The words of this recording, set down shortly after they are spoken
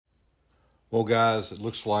Well, guys, it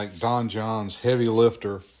looks like Don John's heavy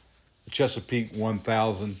lifter, the Chesapeake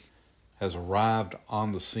 1000, has arrived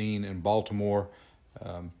on the scene in Baltimore.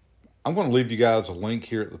 I'm going to leave you guys a link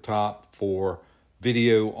here at the top for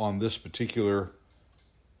video on this particular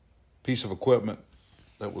piece of equipment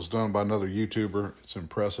that was done by another YouTuber. It's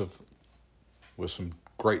impressive with some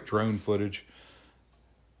great drone footage.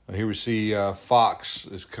 Here we see Fox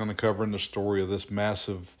is kind of covering the story of this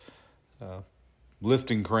massive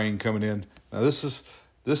lifting crane coming in. Now this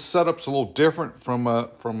setup's a little different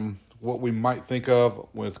from what we might think of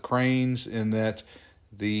with cranes, in that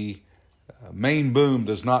the main boom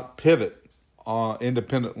does not pivot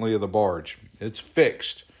independently of the barge. It's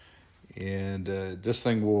fixed, and this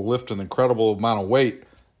thing will lift an incredible amount of weight,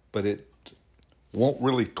 but it won't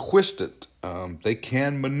really twist it. They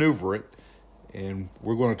can maneuver it, and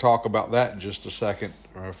we're going to talk about that in just a second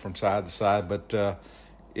from side to side. But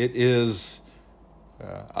it is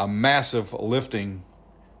a massive lifting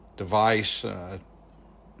device.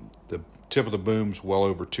 The tip of the boom's well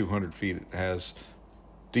over 200 feet. It has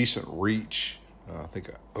decent reach, I think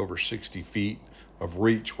over 60 feet of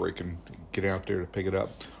reach where you can get out there to pick it up.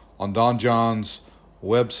 On Don John's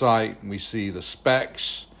website, we see the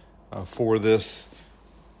specs for this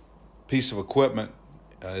piece of equipment.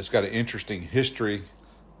 It's got an interesting history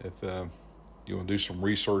if you want to do some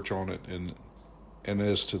research on it, and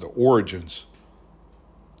as to the origins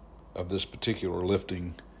of this particular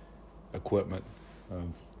lifting equipment.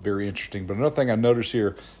 Very interesting. But another thing I noticed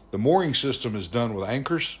here, the mooring system is done with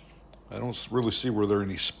anchors. I don't really see where there are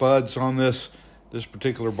any spuds on this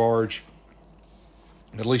particular barge,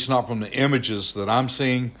 at least not from the images that I'm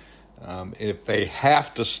seeing. If they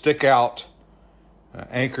have to stick out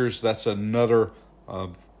anchors, that's another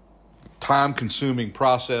time-consuming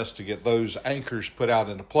process to get those anchors put out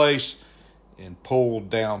into place and pulled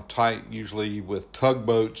down tight, usually with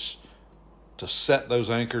tugboats, to set those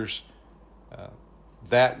anchors.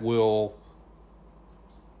 That will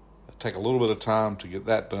take a little bit of time to get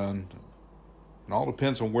that done. It all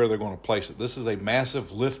depends on where they're going to place it. This is a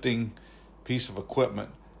massive lifting piece of equipment,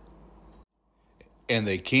 and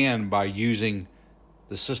they can, by using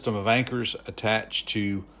the system of anchors attached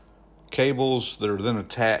to cables that are then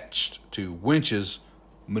attached to winches,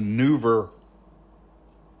 maneuver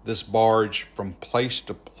this barge from place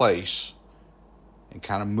to place and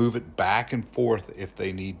kind of move it back and forth if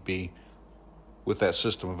they need be, with that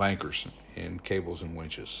system of anchors and cables and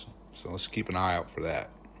winches. So let's keep an eye out for that.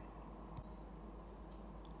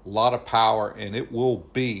 A lot of power, and it will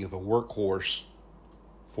be the workhorse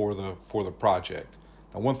for the project.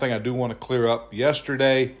 Now, one thing I do want to clear up,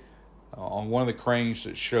 yesterday on one of the cranes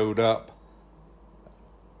that showed up,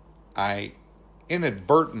 I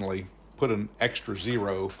inadvertently put an extra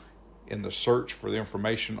 0 in the search for the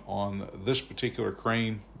information on this particular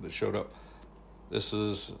crane that showed up. This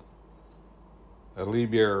is a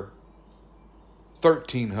Liebherr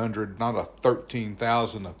 1300, not a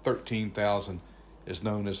 13,000. A 13,000 is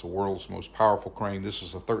known as the world's most powerful crane. This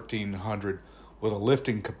is a 1300 with a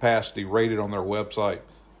lifting capacity rated on their website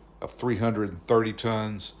of 330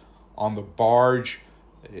 tons. On the barge,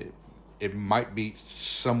 it might be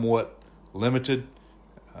somewhat limited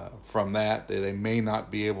from that. They may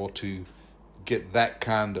not be able to get that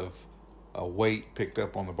kind of weight picked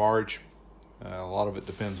up on the barge. A lot of it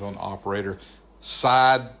depends on the operator.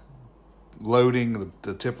 Side loading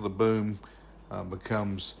the tip of the boom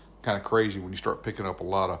becomes kind of crazy when you start picking up a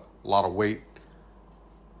lot of weight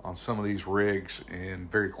on some of these rigs,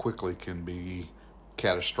 and very quickly can be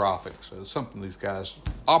catastrophic. So it's something these guys,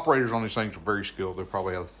 operators on these things, are very skilled. They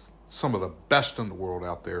probably have some of the best in the world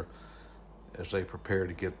out there as they prepare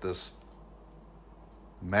to get this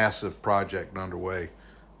massive project underway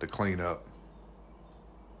to clean up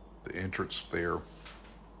the entrance there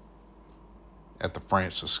at the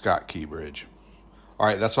Francis Scott Key Bridge. All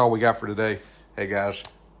right, that's all we got for today. Hey guys,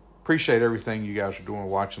 appreciate everything you guys are doing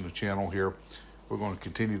watching the channel here. We're going to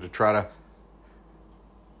continue to try to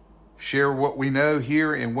share what we know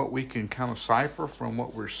here and what we can kind of cipher from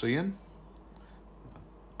what we're seeing.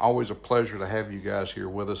 Always a pleasure to have you guys here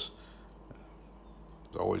with us.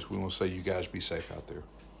 As always, we want to say you guys be safe out there.